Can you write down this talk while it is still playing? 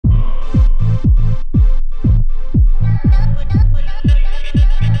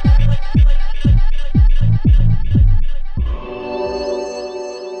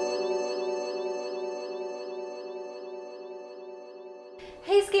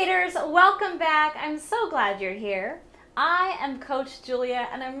Skaters, welcome back. I'm so glad you're here. I am Coach Julia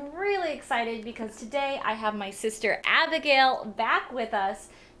and I'm really excited because today I have my sister Abigail back with us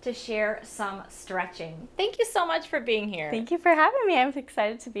to share some stretching. Thank you so much for being here. Thank you for having me. I'm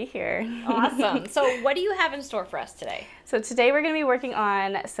excited to be here. Awesome. So what do you have in store for us today? So today we're going to be working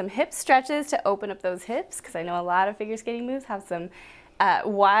on some hip stretches to open up those hips because I know a lot of figure skating moves have some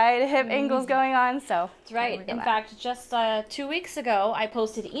wide hip angles going on. So that's right. In fact, just 2 weeks ago, I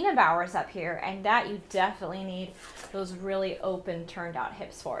posted Ina Bauers up here, and that you definitely need those really open, turned out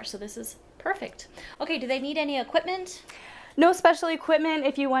hips for. So this is perfect. Okay, do they need any equipment? No special equipment.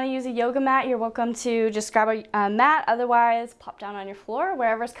 If you want to use a yoga mat, you're welcome to just grab a mat. Otherwise, plop down on your floor,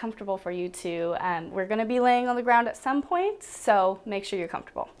 wherever's comfortable for you to. We're going to be laying on the ground at some point, so make sure you're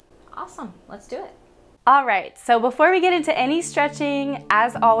comfortable. Awesome. Let's do it. All right, so before we get into any stretching,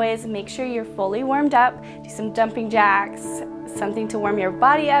 as always, make sure you're fully warmed up. Do some jumping jacks, something to warm your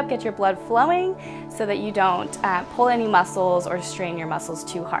body up, get your blood flowing so that you don't pull any muscles or strain your muscles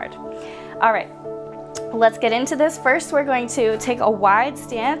too hard. All right, let's get into this. First, we're going to take a wide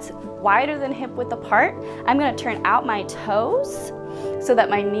stance, wider than hip width apart. I'm gonna turn out my toes so that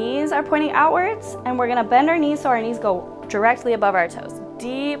my knees are pointing outwards, and we're gonna bend our knees so our knees go directly above our toes.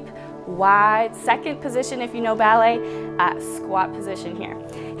 Deep, wide, second position if you know ballet, squat position here.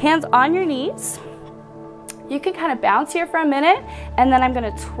 Hands on your knees. You can kind of bounce here for a minute, and then I'm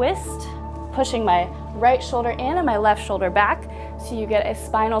going to twist, pushing my right shoulder in and my left shoulder back, so you get a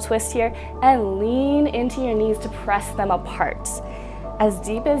spinal twist here, and lean into your knees to press them apart. As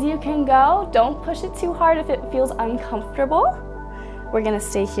deep as you can go. Don't push it too hard if it feels uncomfortable. We're going to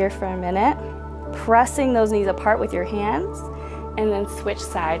stay here for a minute, pressing those knees apart with your hands. And then switch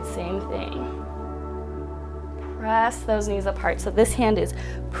sides, same thing. Press those knees apart. So this hand is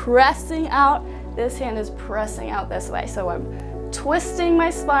pressing out, this hand is pressing out this way. So I'm twisting my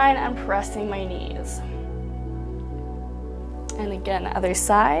spine and pressing my knees. And again, other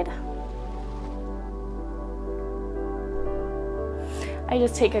side. I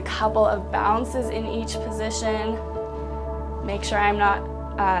just take a couple of bounces in each position. Make sure I'm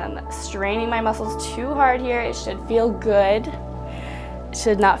not straining my muscles too hard here. It should feel good.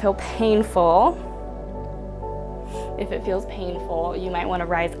 Should not feel painful. If it feels painful, you might want to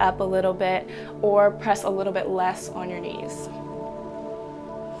rise up a little bit or press a little bit less on your knees.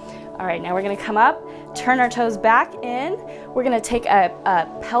 All right, now we're going to come up, turn our toes back in. We're going to take a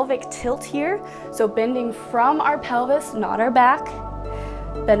pelvic tilt here. So bending from our pelvis, not our back.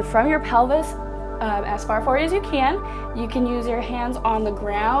 Bend from your pelvis as far forward as you can. You can use your hands on the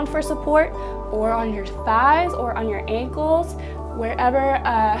ground for support, or on your thighs, or on your ankles, wherever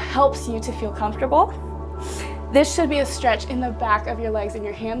helps you to feel comfortable. This should be a stretch in the back of your legs and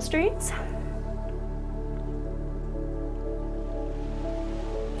your hamstrings.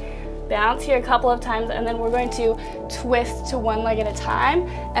 Bounce here a couple of times, and then we're going to twist to one leg at a time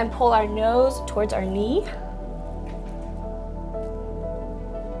and pull our nose towards our knee.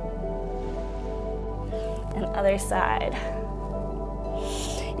 And other side.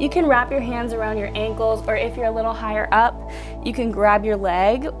 You can wrap your hands around your ankles, or if you're a little higher up, you can grab your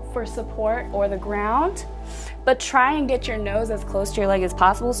leg for support or the ground, but try and get your nose as close to your leg as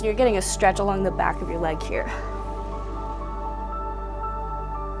possible so you're getting a stretch along the back of your leg here.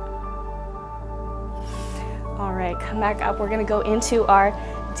 All right, come back up. We're gonna go into our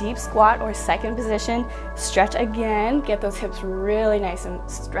deep squat or second position. Stretch again, get those hips really nice and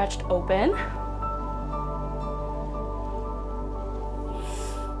stretched open.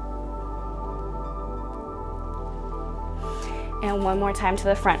 And one more time to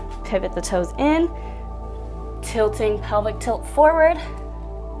the front. Pivot the toes in, tilting pelvic tilt forward,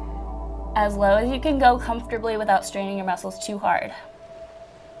 as low as you can go comfortably without straining your muscles too hard.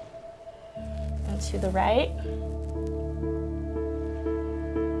 And to the right,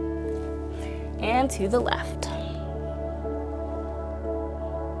 and to the left.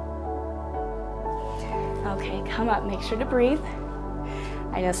 Okay, come up, make sure to breathe.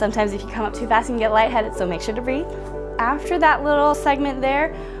 I know sometimes if you come up too fast you can get lightheaded, so make sure to breathe. After that little segment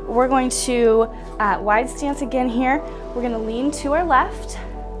there, we're going to wide stance again here. We're going to lean to our left,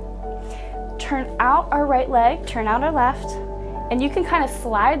 turn out our right leg, turn out our left, and you can kind of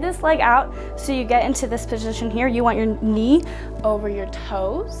slide this leg out so you get into this position here. You want your knee over your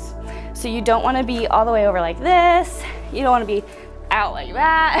toes. So you don't want to be all the way over like this. You don't want to be out like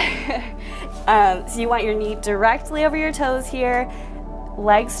that. So you want your knee directly over your toes here,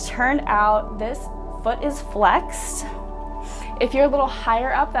 legs turned out, this foot is flexed. If you're a little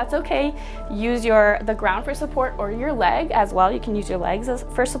higher up, that's okay. Use the ground for support or your leg as well. You can use your legs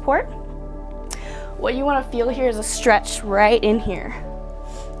for support. What you want to feel here is a stretch right in here.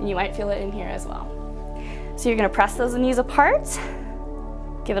 And you might feel it in here as well. So you're gonna press those knees apart,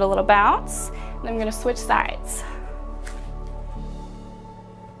 give it a little bounce, and then we're gonna switch sides.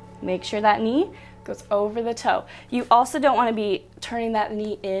 Make sure that knee goes over the toe. You also don't wanna be turning that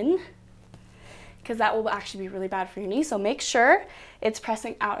knee in, because that will actually be really bad for your knee. So make sure it's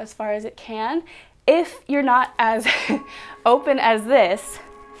pressing out as far as it can. If you're not as open as this,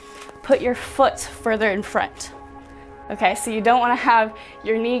 put your foot further in front. Okay, so you don't wanna have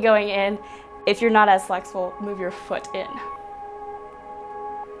your knee going in. If you're not as flexible, move your foot in.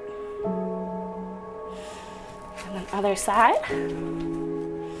 And then other side.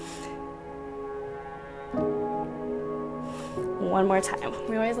 One more time.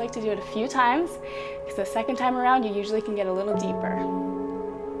 We always like to do it a few times, because the second time around, you usually can get a little deeper.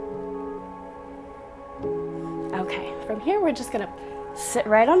 Okay, from here, we're just gonna sit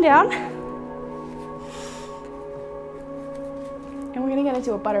right on down. And we're gonna get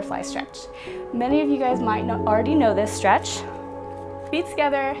into a butterfly stretch. Many of you guys might already know this stretch. Feet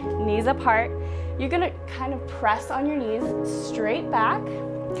together, knees apart. You're gonna kind of press on your knees straight back.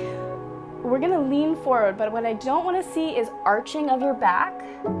 We're gonna lean forward, but what I don't wanna see is arching of your back.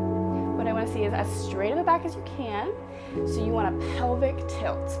 What I wanna see is as straight of the back as you can. So you want a pelvic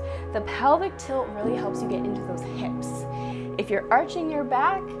tilt. The pelvic tilt really helps you get into those hips. If you're arching your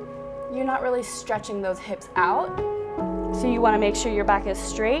back, you're not really stretching those hips out. So you wanna make sure your back is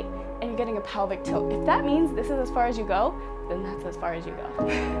straight and you're getting a pelvic tilt. If that means this is as far as you go, then that's as far as you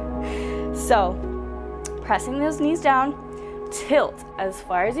go. So, pressing those knees down, tilt as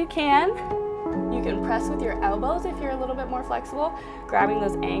far as you can. You can press with your elbows if you're a little bit more flexible, grabbing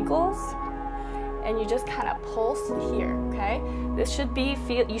those ankles, and you just kind of pulse here, okay? This should be,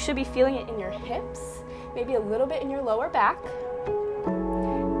 you should be feeling it in your hips, maybe a little bit in your lower back.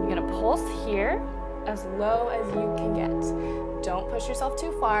 You're gonna pulse here as low as you can get. Don't push yourself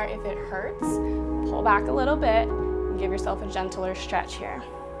too far. If it hurts, pull back a little bit and give yourself a gentler stretch here.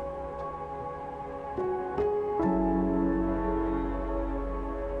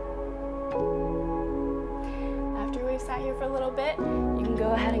 After we've sat here for a little bit, you can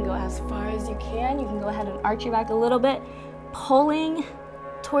go ahead and go as far as you can. You can go ahead and arch your back a little bit, pulling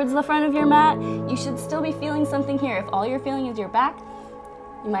towards the front of your mat. You should still be feeling something here. If all you're feeling is your back,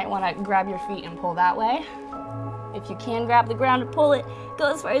 you might want to grab your feet and pull that way. If you can grab the ground and pull it,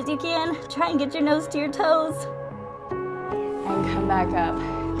 go as far as you can. Try and get your nose to your toes. And come back up.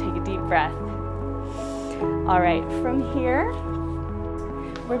 Take a deep breath. All right, from here,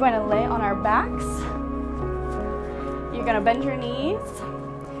 we're going to lay on our backs. You're going to bend your knees.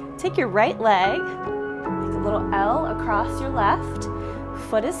 Take your right leg, make a little L across your left.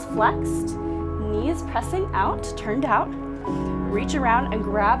 Foot is flexed, knees pressing out, turned out. Reach around and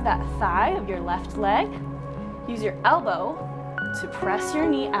grab that thigh of your left leg. Use your elbow to press your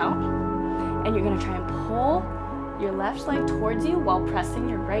knee out, and you're gonna try and pull your left leg towards you while pressing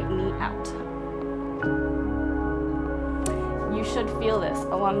your right knee out. You should feel this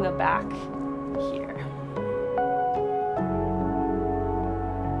along the back here.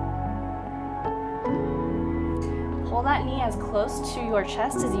 Pull that knee as close to your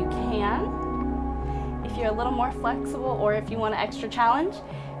chest as you can. If you're a little more flexible, or if you want an extra challenge,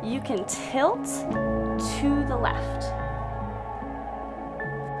 you can tilt to the left.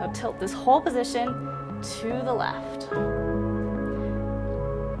 So tilt this whole position to the left.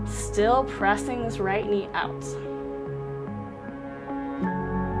 Still pressing this right knee out.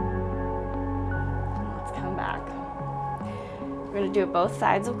 Let's come back. We're gonna do it both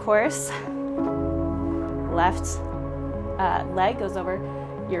sides, of course. Left leg goes over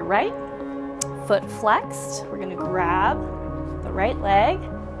your right. Foot flexed. We're gonna grab the right leg,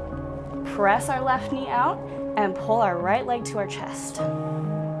 press our left knee out, and pull our right leg to our chest.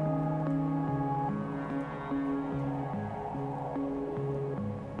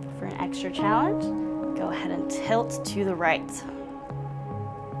 For an extra challenge, go ahead and tilt to the right.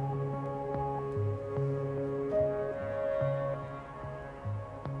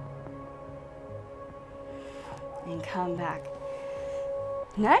 And come back.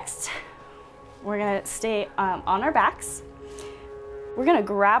 Next, we're gonna stay on our backs. We're gonna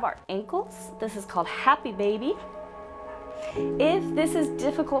grab our ankles. This is called Happy Baby. If this is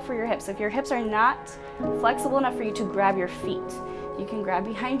difficult for your hips, if your hips are not flexible enough for you to grab your feet, you can grab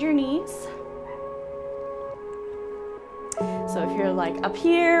behind your knees. So if you're like up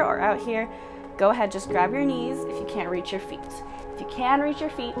here or out here, go ahead, just grab your knees if you can't reach your feet. If you can reach your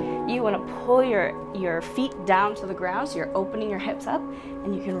feet, you want to pull your feet down to the ground so you're opening your hips up,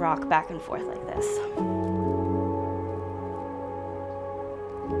 and you can rock back and forth like this.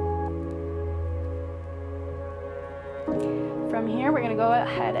 From here, we're we're gonna go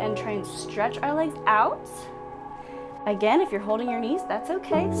ahead and try and stretch our legs out. Again, if you're holding your knees, that's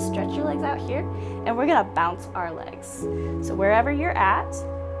okay. Stretch your legs out here, and we're gonna bounce our legs. So wherever you're at,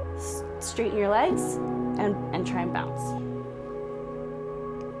 straighten your legs and try and bounce.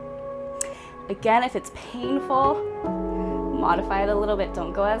 Again, if it's painful, modify it a little bit.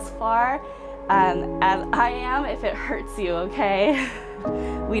 Don't go as far as I am if it hurts you, okay?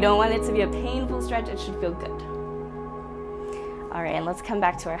 We don't want it to be a painful stretch. It should feel good. All right, and let's come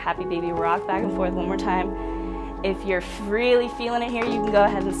back to our happy baby rock back and forth one more time. If you're really feeling it here, you can go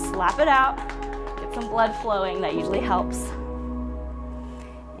ahead and slap it out. Get some blood flowing, that usually helps.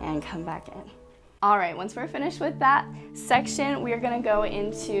 And come back in. All right, once we're finished with that section, we are gonna go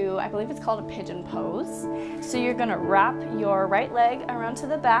into, I believe it's called a pigeon pose. So you're gonna wrap your right leg around to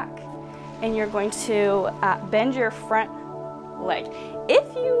the back, and you're going to bend your front leg.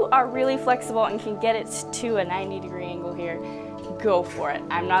 If you are really flexible and can get it to a 90-degree angle here, go for it.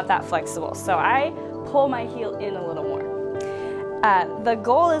 I'm not that flexible, so I pull my heel in a little more. The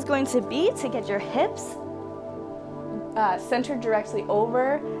goal is going to be to get your hips centered directly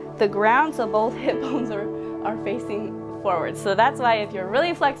over the ground, so both hip bones are facing forward. So that's why if you're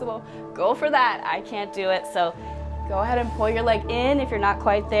really flexible, go for that. I can't do it, so go ahead and pull your leg in if you're not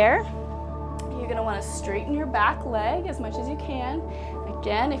quite there. You're gonna wanna straighten your back leg as much as you can.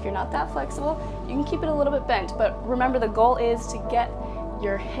 Again, if you're not that flexible, you can keep it a little bit bent, but remember the goal is to get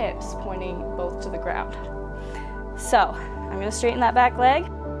your hips pointing both to the ground. So I'm gonna straighten that back leg.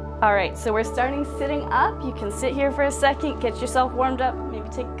 All right, so we're starting sitting up. You can sit here for a second, get yourself warmed up, maybe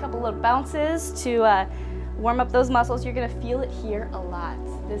take a couple of bounces to warm up those muscles. You're gonna feel it here a lot.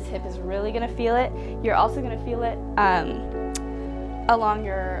 This hip is really gonna feel it. You're also gonna feel it along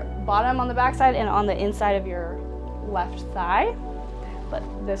your bottom on the backside and on the inside of your left thigh. But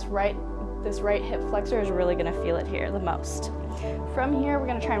this right hip flexor is really gonna feel it here the most. From here, we're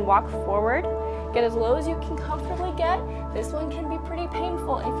gonna try and walk forward. Get as low as you can comfortably get. This one can be pretty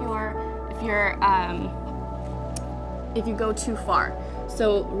painful if you go too far.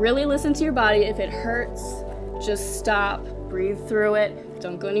 So really listen to your body. If it hurts, just stop, breathe through it.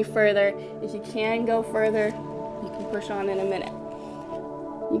 Don't go any further. If you can go further, you can push on in a minute.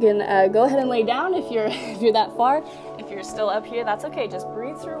 You can go ahead and lay down if you're that far. If you're still up here, that's okay. Just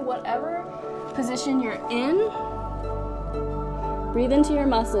breathe through whatever position you're in. Breathe into your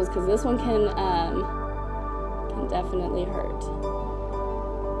muscles, because this one can definitely hurt.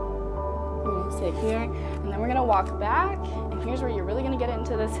 We're gonna sit here, and then we're gonna walk back, and here's where you're really gonna get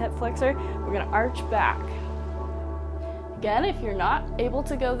into this hip flexor. We're gonna arch back. Again, if you're not able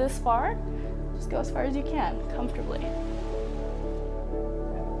to go this far, just go as far as you can, comfortably.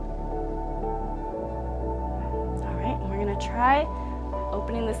 All right, and we're gonna try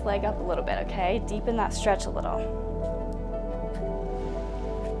opening this leg up a little bit, okay? Deepen that stretch a little.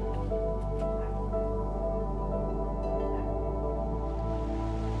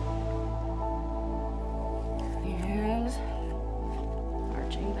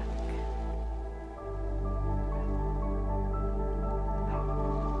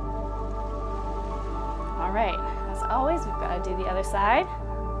 All right, as always, we've got to do the other side.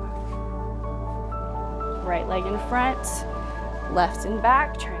 Right leg in front, left and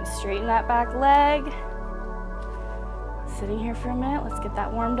back. Try and straighten that back leg. Sitting here for a minute, let's get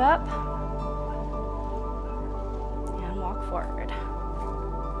that warmed up. And walk forward.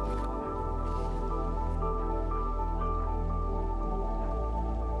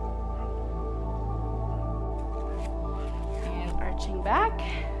 And arching back.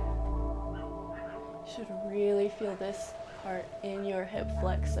 Should really feel this part in your hip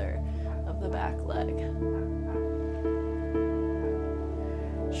flexor of the back leg.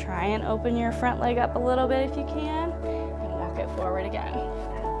 Try and open your front leg up a little bit if you can, and walk it forward again.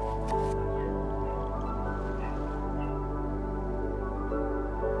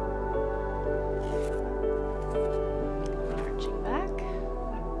 Arching back.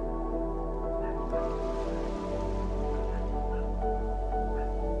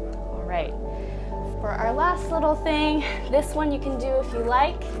 All right. For our last little thing, this one you can do if you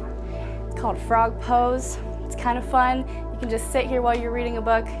like. It's called frog pose. It's kind of fun. You can just sit here while you're reading a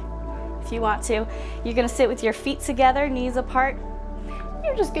book if you want to. You're gonna sit with your feet together, knees apart.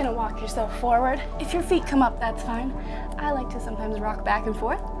 You're just gonna walk yourself forward. If your feet come up, that's fine. I like to sometimes rock back and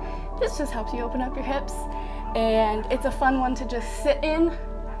forth. This just helps you open up your hips. And it's a fun one to just sit in,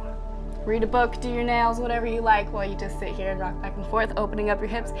 read a book, do your nails, whatever you like, while you just sit here and rock back and forth, opening up your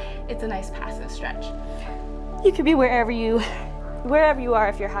hips. It's a nice passive stretch. You could be wherever you are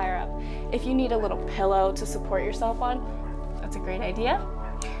if you're higher up. If you need a little pillow to support yourself on, that's a great idea.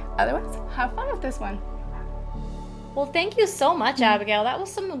 Otherwise, have fun with this one. Well, thank you so much, Abigail. That was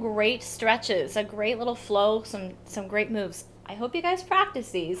some great stretches, a great little flow, some great moves. I hope you guys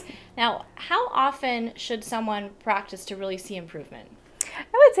practice these. Now, how often should someone practice to really see improvement? I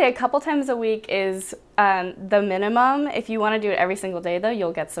would say a couple times a week is the minimum. If you want to do it every single day, though,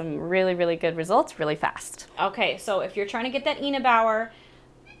 you'll get some really, really good results really fast. Okay, so if you're trying to get that Ina Bauer,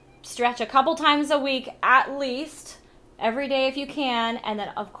 stretch a couple times a week at least, every day if you can, and then,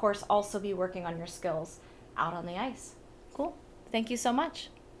 of course, also be working on your skills out on the ice. Cool. Thank you so much.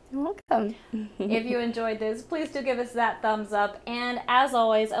 You're welcome. If you enjoyed this, please do give us that thumbs up. And as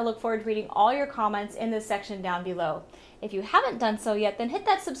always, I look forward to reading all your comments in this section down below. If you haven't done so yet, then hit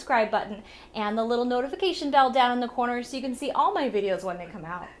that subscribe button and the little notification bell down in the corner so you can see all my videos when they come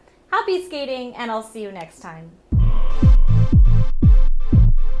out. Happy skating, and I'll see you next time.